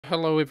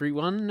Hello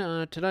everyone,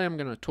 today I'm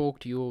going to talk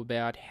to you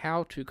about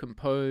how to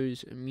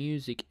compose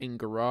music in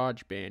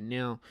Garageband.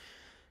 Now,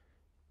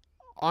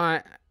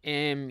 I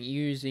am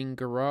using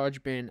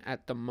Garageband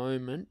at the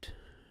moment.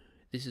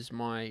 This is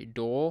my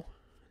DAW.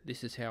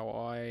 This is how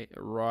I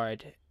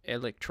write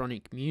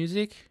electronic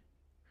music.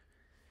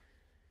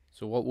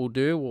 So what we'll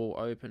do, we'll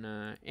open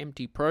an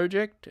empty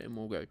project and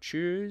we'll go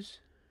choose.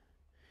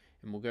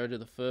 And we'll go to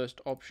the first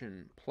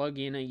option, plug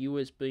in a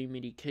USB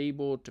MIDI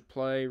keyboard to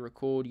play,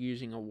 record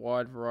using a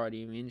wide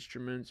variety of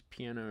instruments,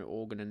 piano,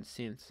 organ and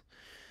synths.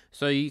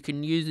 So you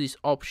can use this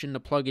option to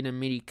plug in a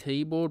MIDI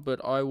keyboard,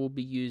 but I will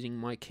be using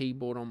my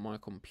keyboard on my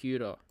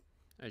computer.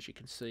 As you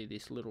can see,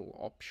 this little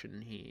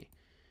option here.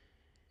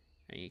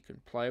 And you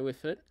can play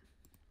with it.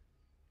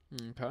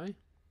 Okay.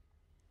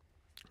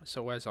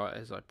 So as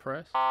I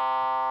press,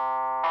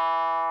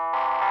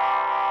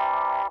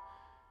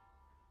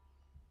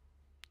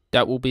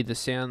 that will be the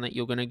sound that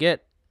you're going to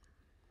get.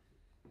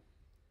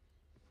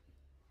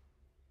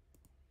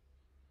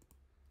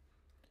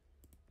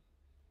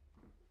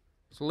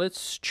 So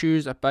let's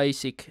choose a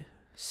basic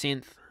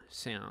synth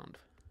sound.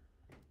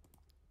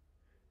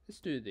 Let's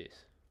do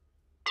this.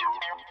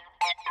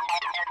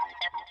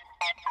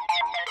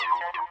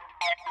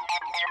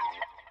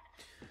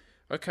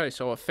 Okay,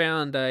 so I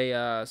found a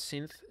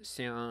synth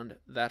sound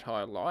that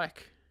I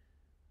like.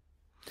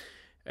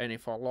 And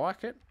if I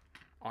like it,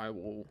 I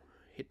will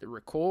hit the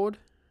record.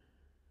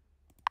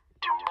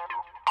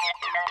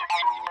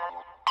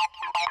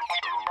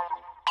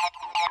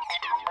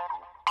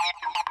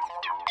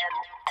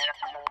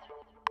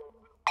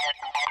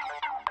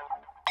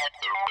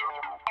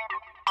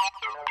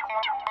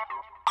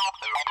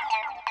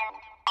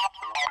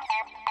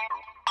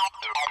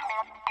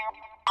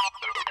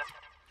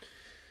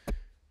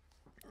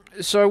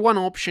 So one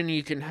option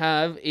you can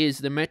have is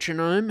the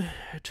metronome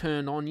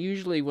turned on.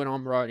 Usually when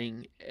I'm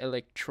writing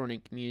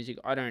electronic music,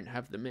 I don't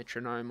have the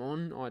metronome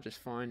on. I just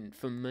find,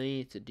 for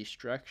me, it's a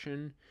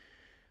distraction.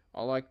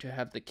 I like to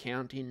have the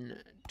counting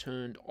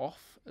turned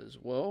off as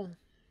well.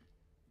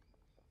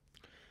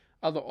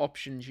 Other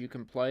options you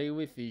can play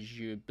with is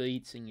your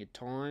beats and your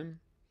time.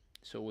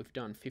 So we've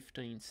done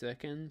 15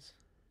 seconds.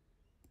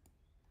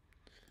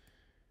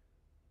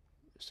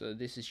 So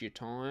this is your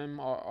time.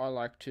 I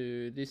like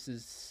to, this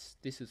is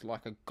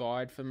like a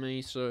guide for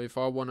me. So if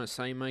I want to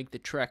say make the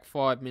track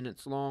 5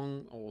 minutes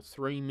long or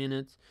 3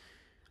 minutes,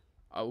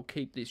 I will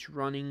keep this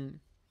running.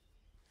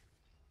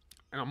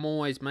 And I'm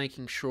always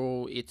making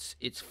sure it's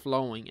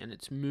flowing and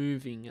it's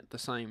moving at the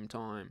same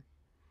time.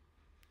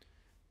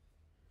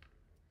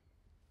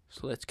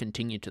 So let's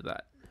continue to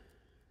that.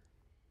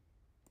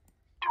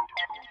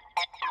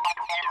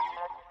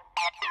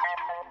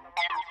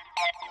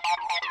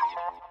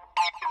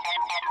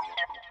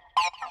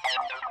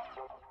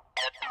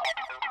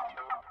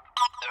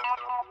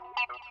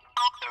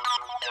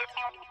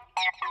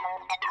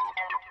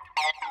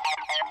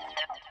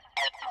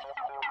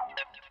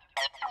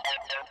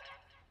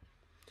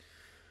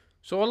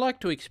 So I like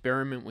to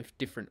experiment with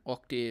different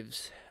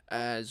octaves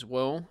as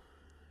well.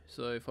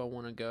 So if I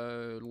want to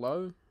go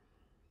low,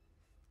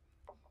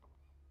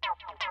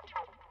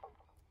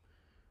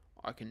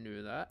 I can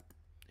do that.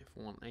 If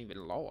I want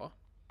even lower,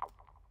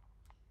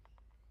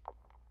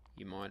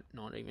 you might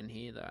not even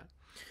hear that.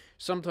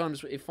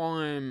 Sometimes if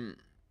I'm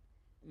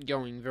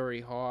going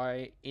very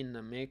high in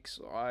the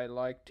mix, I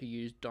like to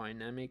use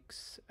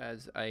dynamics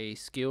as a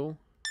skill.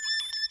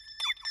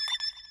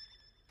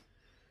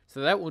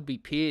 So that would be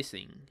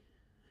piercing.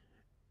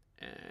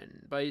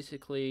 And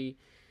basically,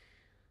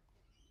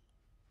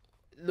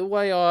 the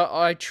way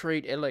I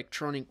treat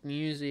electronic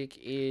music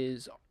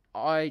is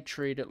I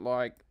treat it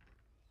like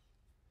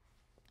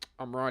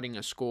I'm writing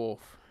a score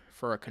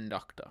for a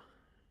conductor.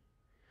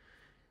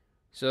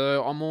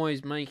 So I'm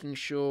always making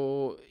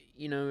sure,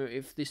 you know,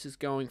 if this is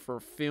going for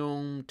a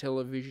film,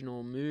 television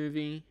or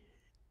movie,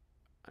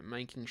 I'm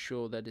making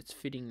sure that it's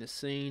fitting the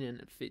scene and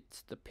it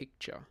fits the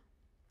picture.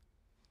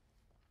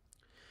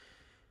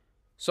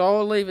 So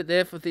I'll leave it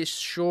there for this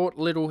short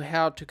little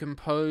how to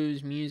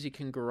compose music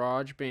in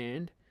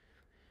GarageBand.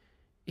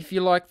 If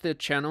you like the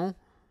channel,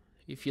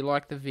 if you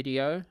like the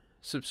video,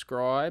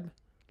 subscribe,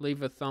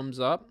 leave a thumbs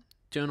up,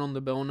 turn on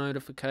the bell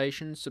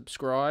notification,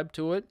 subscribe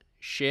to it,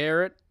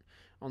 share it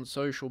on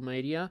social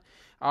media,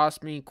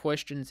 ask me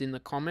questions in the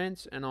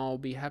comments and I'll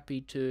be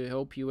happy to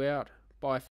help you out. Bye.